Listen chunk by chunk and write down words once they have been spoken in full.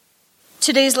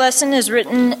Today's lesson is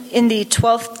written in the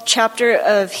 12th chapter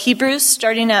of Hebrews,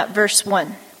 starting at verse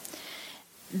 1.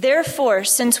 Therefore,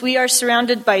 since we are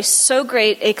surrounded by so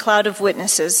great a cloud of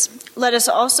witnesses, let us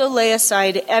also lay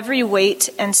aside every weight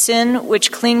and sin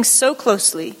which clings so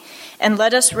closely, and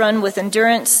let us run with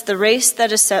endurance the race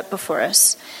that is set before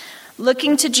us,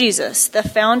 looking to Jesus, the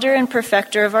founder and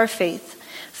perfecter of our faith,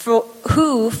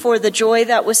 who, for the joy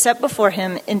that was set before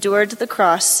him, endured the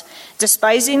cross,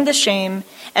 despising the shame,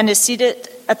 and is seated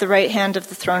at the right hand of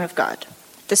the throne of God.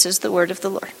 This is the word of the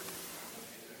Lord.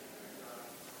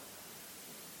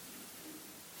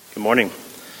 Good morning.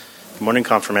 Good morning,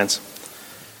 confirmants.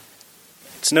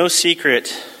 It's no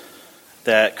secret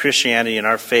that Christianity and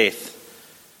our faith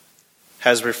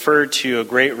has referred to a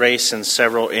great race in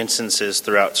several instances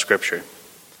throughout Scripture,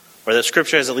 or that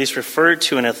Scripture has at least referred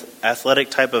to an athletic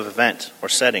type of event or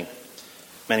setting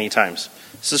many times.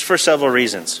 This is for several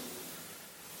reasons.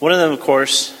 One of them, of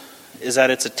course, is that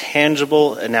it's a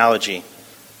tangible analogy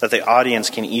that the audience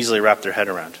can easily wrap their head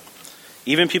around.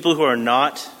 Even people who are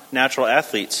not natural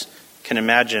athletes can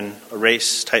imagine a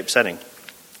race-type setting.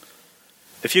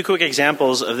 A few quick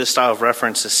examples of this style of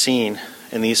reference is seen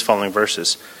in these following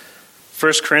verses.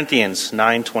 1 Corinthians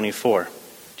 9:24.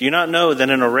 Do you not know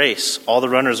that in a race all the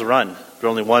runners run, but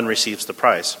only one receives the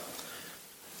prize?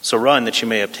 So run that you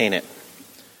may obtain it.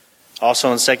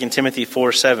 Also in 2 Timothy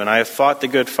 4:7, I have fought the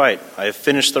good fight, I have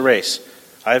finished the race,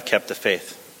 I have kept the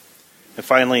faith. And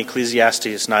finally,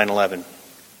 Ecclesiastes 9:11.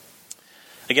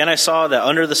 Again I saw that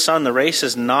under the sun the race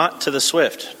is not to the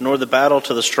swift, nor the battle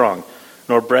to the strong,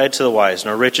 nor bread to the wise,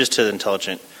 nor riches to the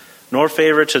intelligent, nor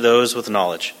favor to those with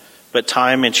knowledge, but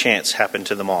time and chance happen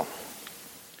to them all.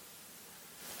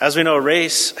 As we know, a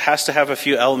race has to have a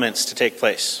few elements to take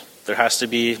place. There has to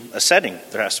be a setting.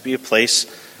 There has to be a place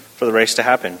for the race to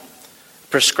happen.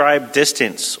 Prescribed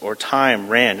distance or time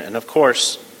ran, and of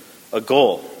course, a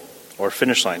goal or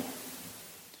finish line.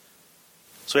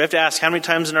 So we have to ask, how many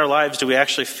times in our lives do we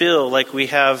actually feel like we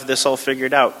have this all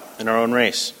figured out in our own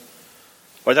race?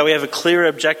 Or that we have a clear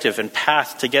objective and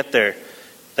path to get there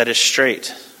that is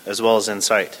straight as well as in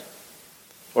sight?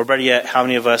 Or better yet, how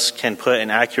many of us can put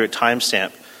an accurate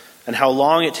timestamp and how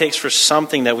long it takes for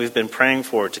something that we've been praying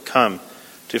for to come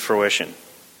to fruition?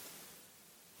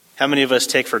 How many of us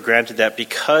take for granted that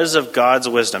because of God's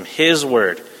wisdom, His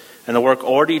word, and the work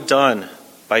already done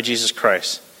by Jesus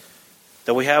Christ,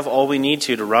 that we have all we need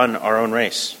to run our own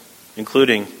race,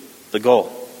 including the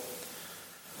goal?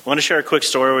 I want to share a quick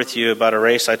story with you about a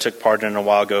race I took part in a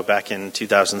while ago back in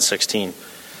 2016.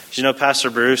 As you know, Pastor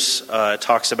Bruce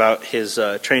talks about his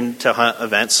Train to Hunt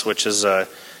events, which is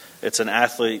it's an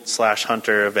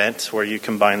athlete/hunter event where you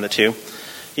combine the two.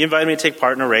 He invited me to take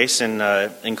part in a race in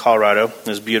Colorado. It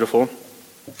was beautiful.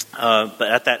 But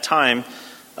at that time,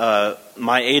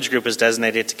 my age group was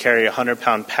designated to carry a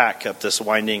 100-pound pack up this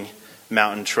winding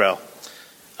mountain trail.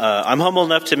 I'm humble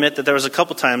enough to admit that there was a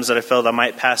couple times that I felt I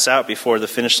might pass out before the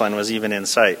finish line was even in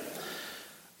sight.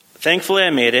 Thankfully, I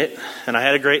made it, and I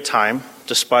had a great time,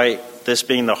 despite this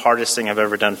being the hardest thing I've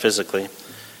ever done physically.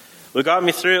 What got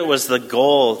me through it was the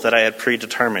goal that I had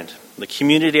predetermined, the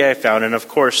community I found, and of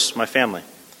course, my family.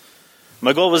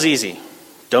 My goal was easy: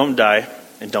 don't die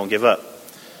and don't give up.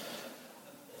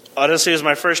 Honestly, it was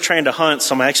my first Train to Hunt,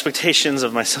 so my expectations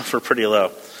of myself were pretty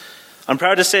low. I'm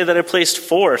proud to say that I placed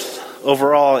 4th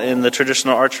overall in the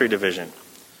traditional archery division,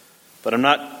 but I'm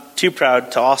not too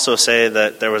proud to also say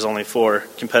that there was only 4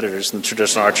 competitors in the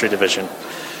traditional archery division.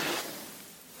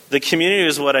 The community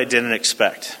was what I didn't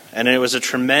expect, and it was a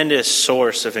tremendous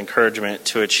source of encouragement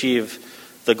to achieve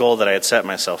the goal that I had set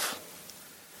myself.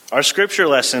 Our scripture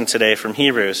lesson today from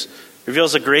Hebrews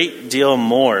reveals a great deal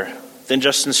more than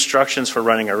just instructions for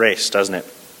running a race, doesn't it?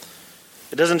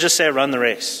 It doesn't just say run the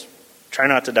race, try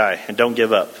not to die, and don't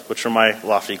give up, which were my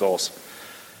lofty goals.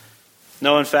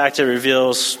 No, in fact, it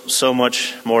reveals so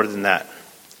much more than that.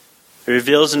 It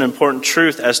reveals an important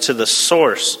truth as to the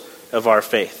source of our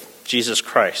faith, Jesus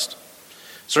Christ.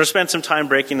 So we'll spend some time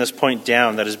breaking this point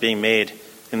down that is being made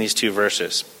in these 2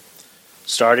 verses,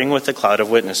 starting with the cloud of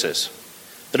witnesses.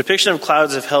 The depiction of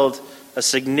clouds have held a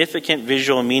significant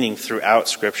visual meaning throughout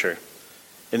Scripture.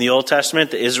 In the Old Testament,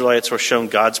 the Israelites were shown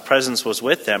God's presence was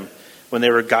with them when they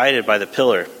were guided by the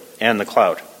pillar and the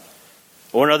cloud.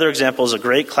 Or another example is a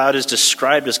great cloud is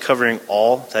described as covering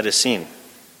all that is seen.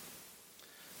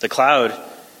 The cloud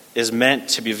is meant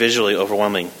to be visually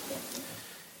overwhelming.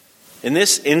 In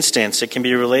this instance, it can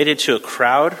be related to a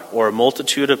crowd or a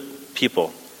multitude of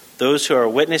people, those who are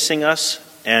witnessing us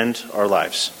and our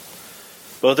lives.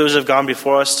 Both those who have gone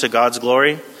before us to God's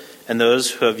glory and those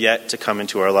who have yet to come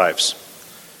into our lives.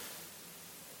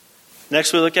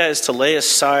 Next we look at is to lay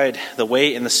aside the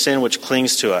weight and the sin which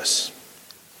clings to us.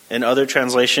 In other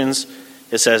translations,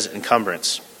 it says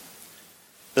encumbrance.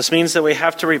 This means that we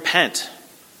have to repent,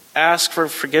 ask for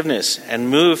forgiveness, and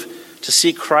move to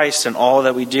seek Christ in all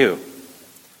that we do.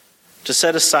 To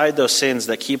set aside those sins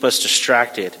that keep us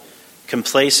distracted,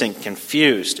 complacent,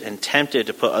 confused, and tempted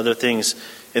to put other things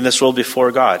in this world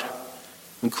before God,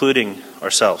 including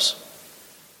ourselves.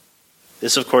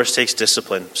 This, of course, takes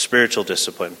discipline, spiritual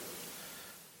discipline.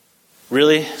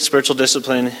 Really, spiritual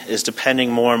discipline is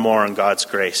depending more and more on God's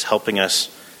grace, helping us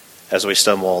as we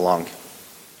stumble along.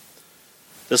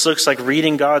 This looks like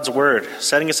reading God's word,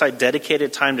 setting aside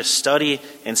dedicated time to study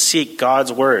and seek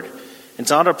God's word, and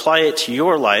to not apply it to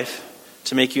your life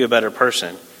to make you a better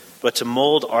person, but to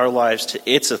mold our lives to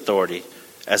its authority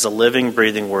as a living,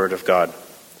 breathing word of God.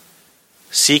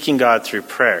 Seeking God through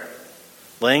prayer,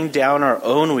 laying down our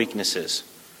own weaknesses,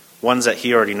 ones that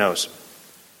he already knows.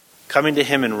 Coming to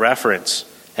him in reverence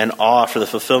and awe for the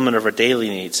fulfillment of our daily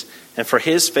needs, and for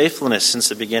his faithfulness since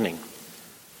the beginning,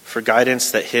 for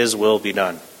guidance that his will be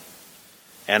done,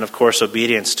 and of course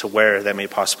obedience to where that may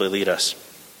possibly lead us.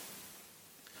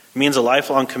 It means a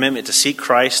lifelong commitment to seek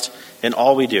Christ in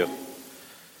all we do,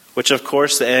 which of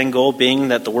course the end goal being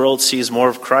that the world sees more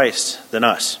of Christ than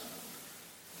us.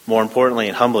 More importantly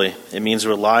and humbly, it means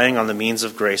relying on the means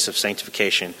of grace of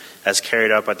sanctification as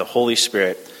carried out by the Holy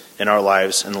Spirit in our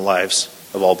lives and the lives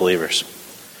of all believers.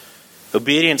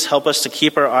 Obedience helps us to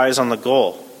keep our eyes on the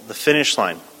goal, the finish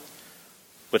line,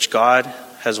 which God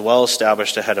has well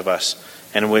established ahead of us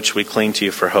and in which we cling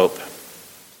to for hope.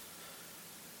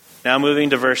 Now moving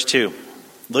to verse 2.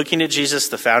 Looking to Jesus,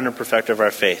 the founder and perfecter of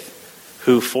our faith,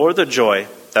 who for the joy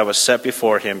that was set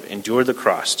before him endured the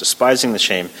cross, despising the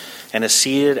shame, and is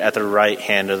seated at the right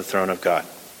hand of the throne of God.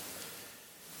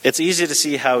 It's easy to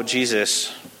see how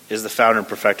Jesus is the founder and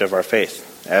perfecter of our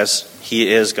faith, as he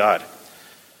is God,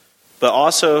 but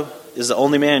also is the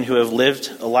only man who have lived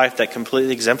a life that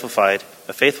completely exemplified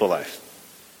a faithful life.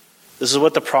 This is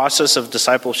what the process of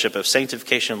discipleship, of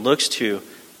sanctification, looks to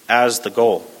as the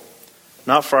goal.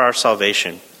 Not for our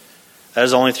salvation. That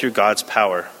is only through God's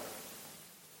power,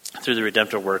 through the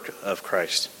redemptive work of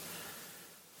Christ.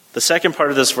 The second part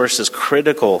of this verse is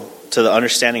critical to the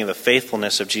understanding of the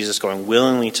faithfulness of Jesus going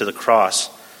willingly to the cross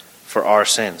for our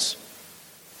sins.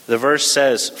 The verse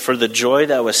says, for the joy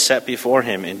that was set before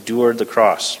him endured the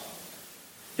cross.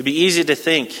 It'd be easy to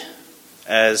think,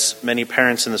 as many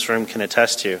parents in this room can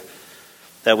attest to,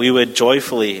 that we would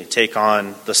joyfully take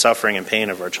on the suffering and pain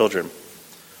of our children,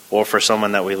 or for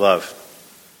someone that we love.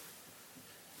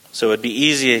 So it would be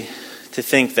easy to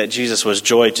think that Jesus was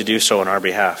joyed to do so on our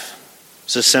behalf.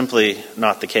 This is simply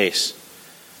not the case.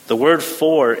 The word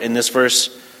for in this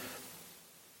verse,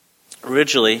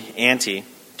 originally, anti,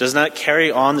 does not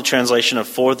carry on the translation of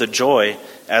for the joy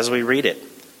as we read it.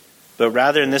 But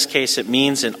rather in this case it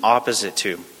means an opposite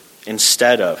to,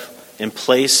 instead of, in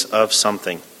place of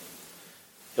something.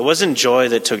 It wasn't joy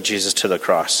that took Jesus to the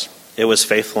cross. It was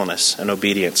faithfulness and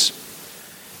obedience.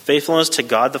 Faithfulness to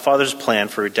God the Father's plan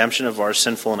for redemption of our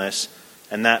sinfulness,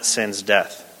 and that sin's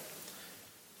death.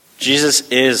 Jesus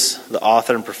is the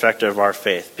author and perfecter of our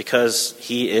faith because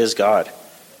he is God.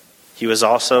 He was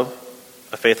also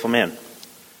a faithful man.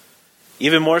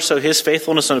 Even more so, his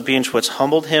faithfulness and obedience which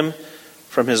humbled him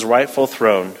from his rightful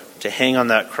throne to hang on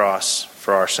that cross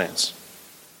for our sins.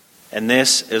 And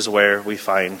this is where we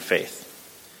find faith.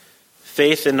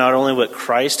 Faith in not only what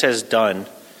Christ has done,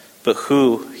 but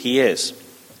who he is.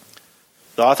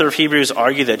 The author of Hebrews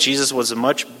argued that Jesus was a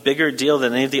much bigger deal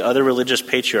than any of the other religious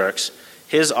patriarchs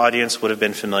his audience would have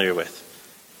been familiar with.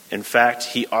 In fact,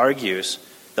 he argues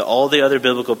that all the other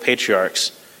biblical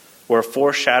patriarchs were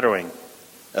foreshadowing,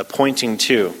 pointing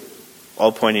to,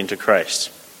 all pointing to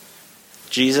Christ.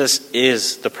 Jesus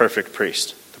is the perfect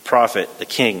priest, the prophet, the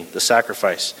king, the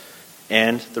sacrifice,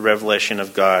 and the revelation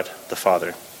of God the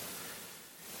Father.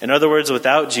 In other words,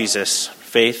 without Jesus,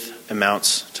 faith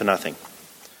amounts to nothing.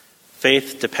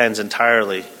 Faith depends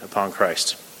entirely upon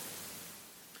Christ.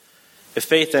 If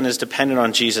faith then is dependent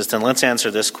on Jesus, then let's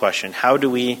answer this question. How do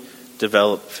we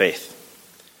develop faith?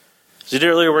 As I did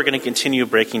earlier, we're going to continue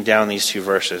breaking down these two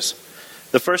verses.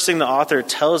 The first thing the author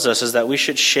tells us is that we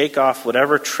should shake off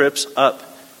whatever trips up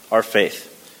our faith.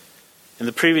 In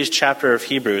the previous chapter of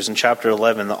Hebrews, in chapter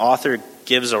 11, the author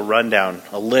gives a rundown,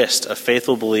 a list of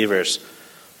faithful believers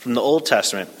from the Old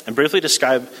Testament and briefly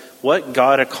describe what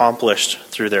God accomplished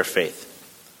through their faith.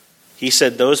 He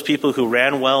said, those people who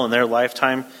ran well in their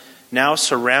lifetime now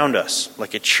surround us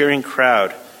like a cheering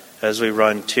crowd as we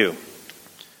run too.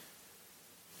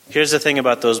 Here's the thing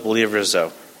about those believers,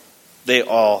 though. They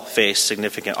all face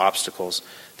significant obstacles.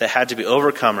 that had to be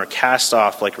overcome or cast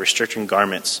off like restricting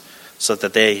garments so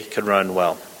that they could run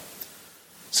well.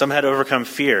 Some had to overcome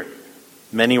fear.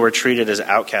 Many were treated as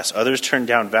outcasts. Others turned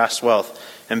down vast wealth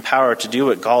and power to do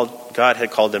what God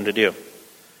had called them to do.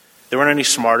 They weren't any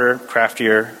smarter,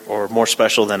 craftier, or more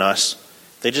special than us.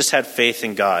 They just had faith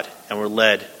in God and were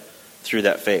led through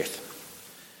that faith.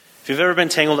 If you've ever been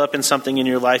tangled up in something in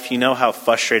your life, you know how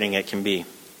frustrating it can be.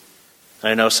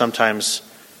 And I know sometimes,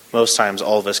 most times,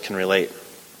 all of us can relate.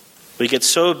 We get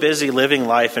so busy living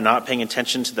life and not paying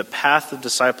attention to the path of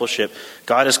discipleship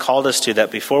God has called us to that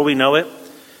before we know it,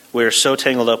 we are so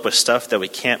tangled up with stuff that we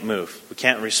can't move. We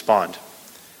can't respond.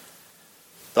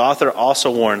 The author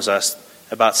also warns us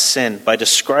about sin by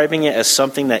describing it as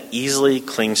something that easily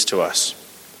clings to us.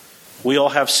 We all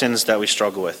have sins that we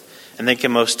struggle with, and they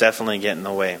can most definitely get in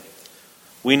the way.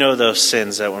 We know those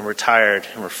sins that when we're tired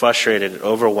and we're frustrated and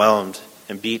overwhelmed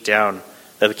and beat down,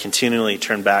 that we continually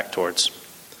turn back towards.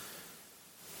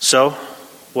 So,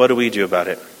 what do we do about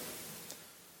it?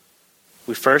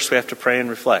 We have to pray and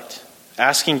reflect.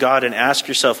 Asking God, and ask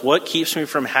yourself, what keeps me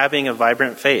from having a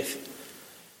vibrant faith?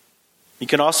 You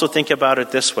can also think about it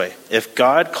this way. If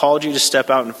God called you to step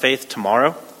out in faith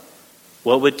tomorrow,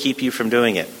 what would keep you from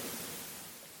doing it?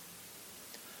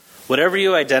 Whatever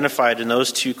you identified in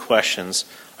those two questions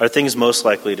are things most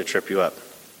likely to trip you up.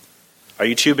 Are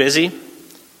you too busy?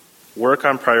 Work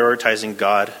on prioritizing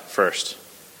God first.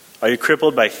 Are you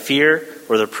crippled by fear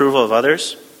or the approval of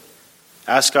others?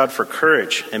 Ask God for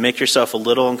courage and make yourself a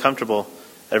little uncomfortable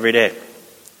every day.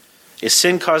 Is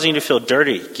sin causing you to feel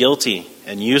dirty, guilty,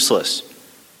 and useless?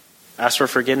 Ask for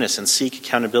forgiveness and seek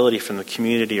accountability from the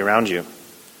community around you.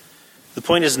 The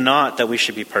point is not that we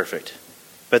should be perfect,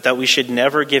 but that we should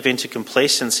never give in to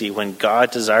complacency when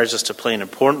God desires us to play an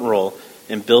important role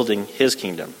in building His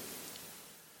kingdom.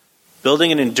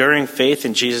 Building an enduring faith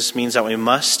in Jesus means that we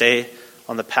must stay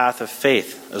on the path of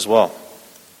faith as well.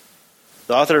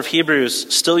 The author of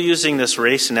Hebrews, still using this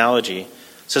race analogy,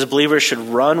 says believers should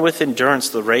run with endurance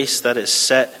the race that is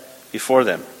set before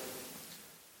them.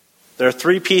 There are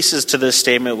three pieces to this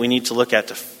statement we need to look at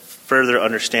to further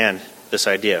understand this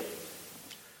idea.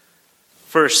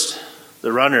 First,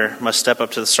 the runner must step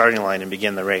up to the starting line and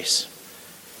begin the race.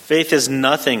 Faith is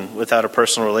nothing without a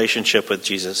personal relationship with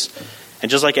Jesus.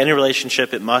 And just like any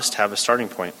relationship, it must have a starting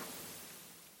point.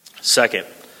 Second,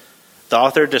 the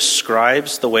author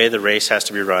describes the way the race has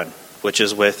to be run, which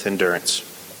is with endurance.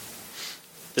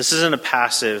 This isn't a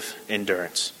passive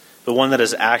endurance, but one that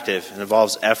is active and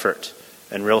involves effort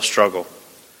and real struggle.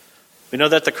 We know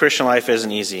that the Christian life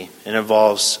isn't easy. It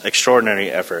involves extraordinary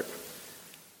effort.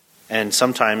 And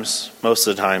sometimes, most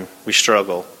of the time, we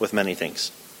struggle with many things.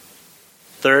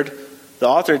 Third, the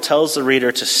author tells the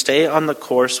reader to stay on the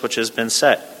course which has been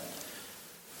set.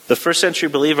 The first century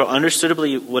believer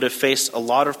understandably would have faced a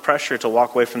lot of pressure to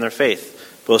walk away from their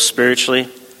faith, both spiritually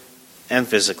and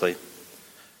physically.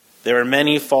 There are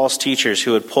many false teachers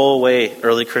who would pull away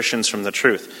early Christians from the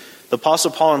truth. The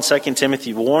Apostle Paul in 2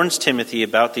 Timothy warns Timothy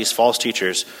about these false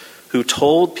teachers who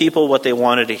told people what they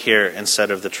wanted to hear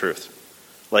instead of the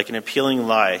truth, like an appealing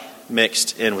lie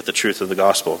mixed in with the truth of the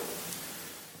gospel.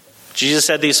 Jesus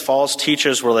said these false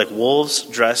teachers were like wolves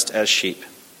dressed as sheep.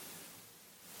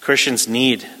 Christians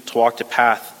need to walk the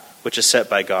path which is set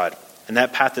by God, and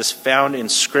that path is found in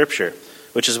Scripture,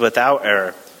 which is without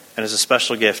error and is a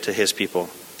special gift to His people.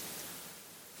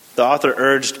 The author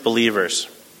urged believers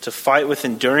to fight with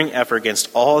enduring effort against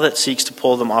all that seeks to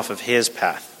pull them off of His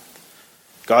path.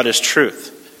 God is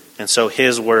truth, and so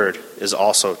His word is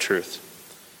also truth.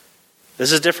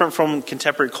 This is different from what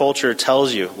contemporary culture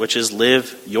tells you, which is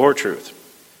live your truth.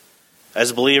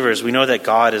 As believers, we know that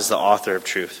God is the author of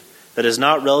truth, that is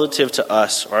not relative to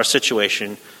us or our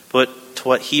situation, but to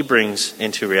what He brings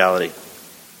into reality.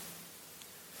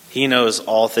 He knows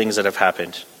all things that have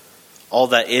happened, all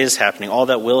that is happening, all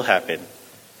that will happen.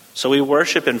 So we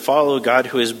worship and follow God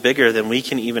who is bigger than we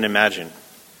can even imagine.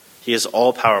 He is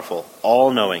all-powerful,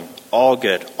 all-knowing,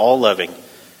 all-good, all-loving.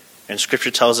 And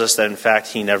Scripture tells us that, in fact,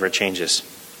 He never changes.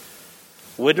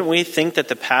 Wouldn't we think that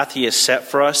the path He has set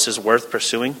for us is worth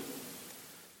pursuing?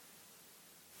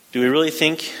 Do we really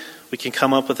think we can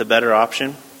come up with a better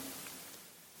option?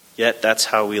 Yet that's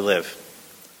how we live.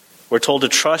 We're told to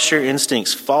trust your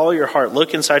instincts, follow your heart,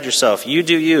 look inside yourself. You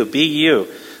do you, be you,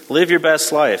 live your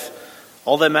best life.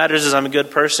 All that matters is I'm a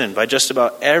good person by just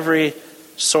about every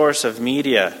source of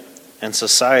media and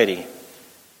society.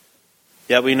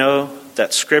 Yet we know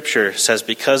that Scripture says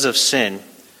because of sin,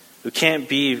 we can't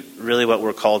be really what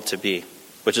we're called to be,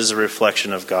 which is a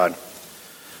reflection of God.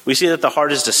 We see that the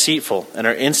heart is deceitful, and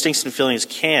our instincts and feelings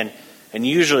can and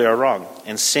usually are wrong,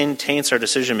 and sin taints our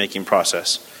decision-making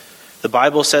process. The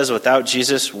Bible says without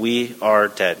Jesus, we are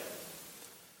dead.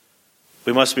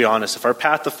 We must be honest. If our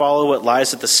path to follow what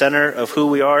lies at the center of who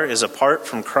we are is apart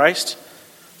from Christ,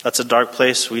 that's a dark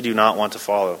place we do not want to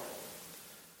follow.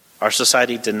 Our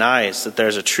society denies that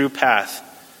there's a true path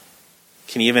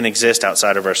can even exist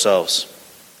outside of ourselves.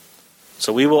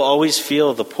 So we will always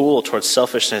feel the pull towards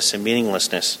selfishness and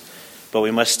meaninglessness, but we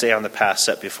must stay on the path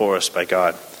set before us by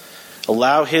God.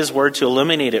 Allow His word to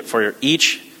illuminate it for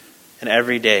each and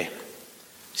every day.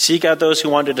 Seek out those who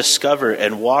want to discover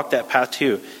and walk that path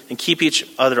too, and keep each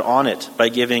other on it by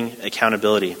giving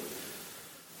accountability.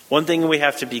 One thing we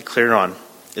have to be clear on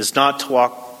is not to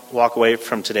walk away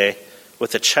from today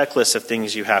with a checklist of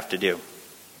things you have to do.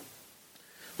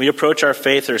 We approach our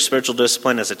faith or spiritual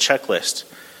discipline as a checklist.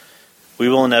 We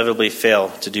will inevitably fail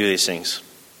to do these things.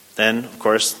 Then, of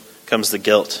course, comes the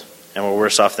guilt, and we're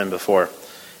worse off than before.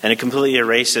 And it completely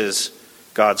erases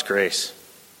God's grace.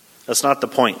 That's not the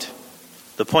point.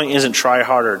 The point isn't try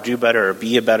harder, do better, or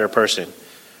be a better person.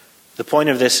 The point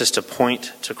of this is to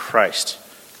point to Christ.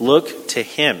 Look to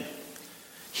Him.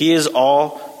 He is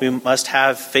all we must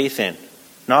have faith in,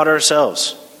 not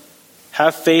ourselves.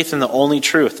 Have faith in the only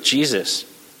truth, Jesus.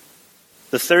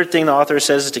 The third thing the author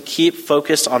says is to keep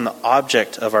focused on the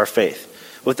object of our faith.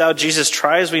 Without Jesus,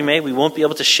 try as we may, we won't be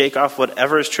able to shake off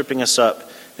whatever is tripping us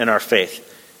up in our faith.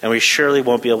 And we surely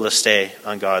won't be able to stay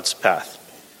on God's path.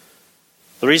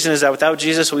 The reason is that without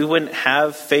Jesus, we wouldn't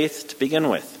have faith to begin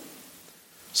with.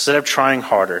 Instead of trying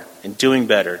harder and doing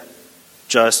better,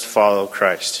 just follow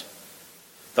Christ.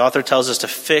 The author tells us to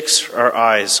fix our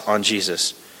eyes on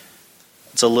Jesus.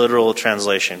 It's a literal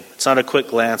translation. It's not a quick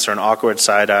glance or an awkward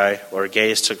side eye or a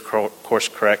gaze to course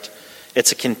correct.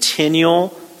 It's a continual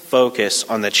focus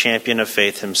on the champion of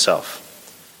faith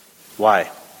himself.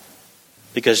 Why?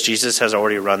 Because Jesus has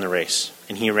already run the race,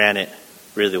 and he ran it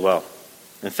really well.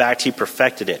 In fact, he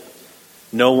perfected it.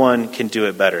 No one can do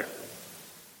it better.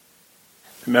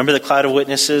 Remember the cloud of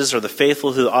witnesses or the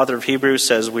faithful who the author of Hebrews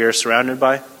says we are surrounded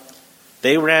by?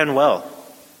 They ran well,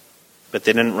 but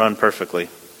they didn't run perfectly.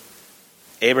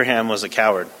 Abraham was a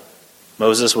coward.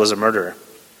 Moses was a murderer.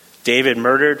 David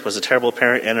murdered, was a terrible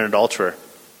parent, and an adulterer.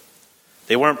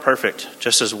 They weren't perfect,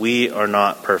 just as we are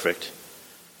not perfect.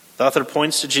 The author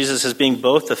points to Jesus as being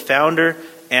both the founder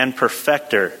and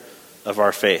perfecter of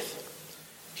our faith.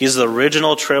 He's the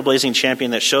original trailblazing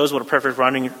champion that shows what a perfect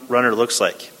runner looks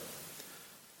like.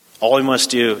 All we must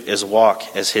do is walk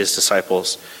as his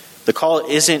disciples. The call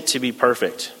isn't to be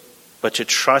perfect, but to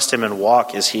trust him and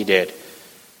walk as he did.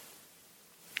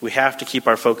 We have to keep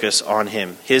our focus on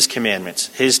him, his commandments,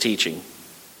 his teaching.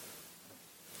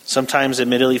 Sometimes,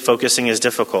 admittedly, focusing is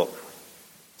difficult.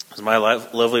 As my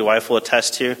lovely wife will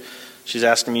attest to, she's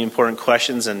asking me important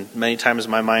questions, and many times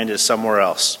my mind is somewhere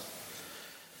else.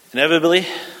 Inevitably,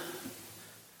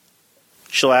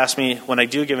 she'll ask me, when I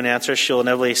do give an answer, she'll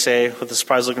inevitably say, with a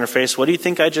surprised look on her face, "What do you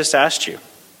think I just asked you?"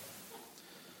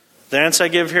 The answer I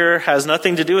give her has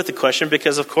nothing to do with the question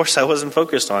because, of course, I wasn't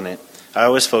focused on it. I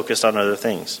was focused on other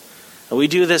things. And we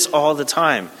do this all the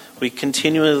time. We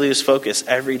continually lose focus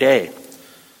every day.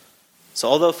 So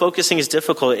although focusing is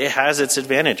difficult, it has its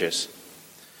advantages.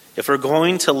 If we're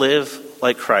going to live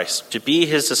like Christ, to be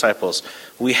his disciples,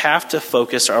 we have to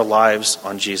focus our lives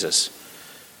on Jesus.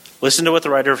 Listen to what the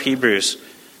writer of Hebrews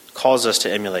calls us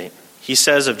to emulate. He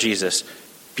says of Jesus,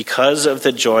 because of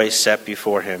the joy set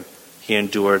before him, he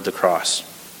endured the cross.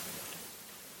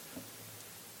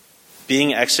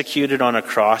 Being executed on a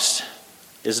cross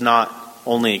is not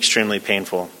only extremely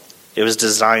painful, it was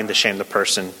designed to shame the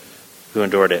person who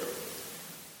endured it.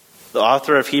 The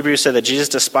author of Hebrews said that Jesus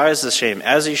despised the shame,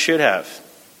 as he should have.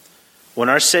 When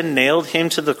our sin nailed him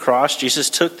to the cross, Jesus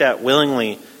took that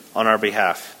willingly on our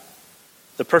behalf.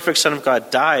 The perfect Son of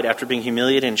God died after being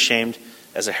humiliated and shamed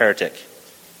as a heretic.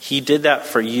 He did that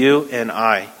for you and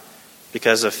I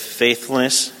because of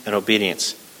faithfulness and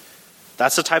obedience.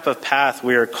 That's the type of path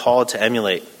we are called to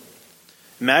emulate.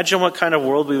 Imagine what kind of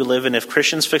world we would live in if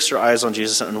Christians fixed their eyes on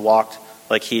Jesus and walked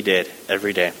like he did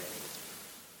every day.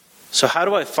 So how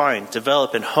do I find,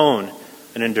 develop, and hone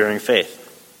an enduring faith?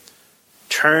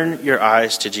 Turn your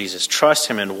eyes to Jesus. Trust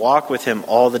him and walk with him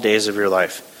all the days of your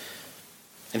life.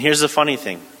 And here's the funny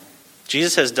thing.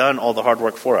 Jesus has done all the hard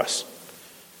work for us.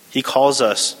 He calls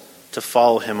us to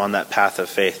follow him on that path of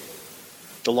faith.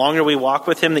 The longer we walk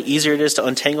with him, the easier it is to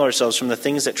untangle ourselves from the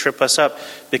things that trip us up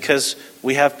because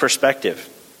we have perspective.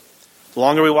 The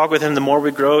longer we walk with him, the more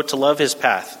we grow to love his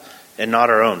path and not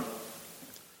our own.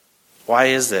 Why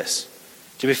is this?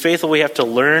 To be faithful, we have to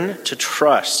learn to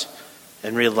trust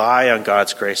and rely on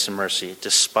God's grace and mercy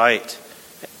despite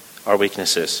our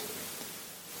weaknesses.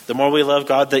 The more we love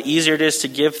God, the easier it is to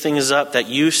give things up that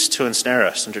used to ensnare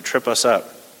us and to trip us up.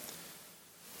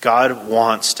 God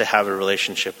wants to have a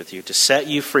relationship with you, to set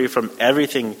you free from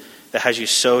everything that has you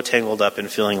so tangled up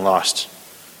and feeling lost.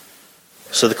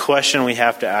 So the question we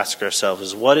have to ask ourselves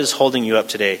is, what is holding you up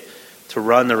today to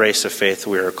run the race of faith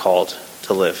we are called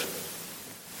to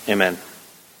live? Amen.